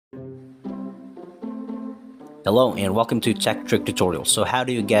Hello and welcome to Tech Trick Tutorial. So how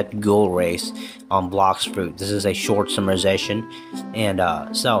do you get Ghoul race on Blox fruit? This is a short summarization, and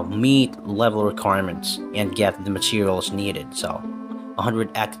so meet level requirements and get the materials needed. So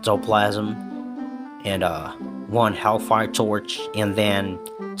 100 ectoplasm and 1 hellfire torch, and then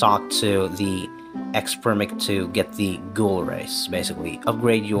talk to the experimic to get the Ghoul race. Basically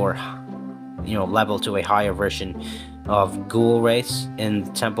upgrade your level to a higher version of Ghoul race in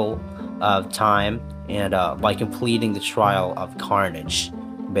the Temple of Time, and by completing the trial of Carnage,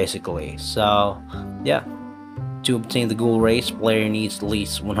 basically. So yeah, to obtain the Ghoul race, player needs at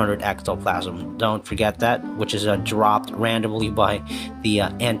least 100 ectoplasm. Don't forget that, which is dropped randomly by the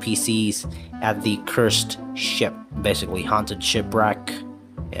NPCs at the cursed ship, basically haunted shipwreck.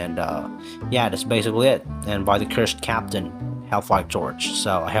 And yeah, that's basically it. And by the cursed captain, Hellfire Torch.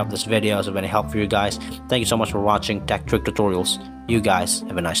 So I hope this video has been a help for you guys. Thank you so much for watching Tech Trick Tutorials. You guys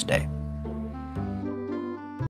have a nice day.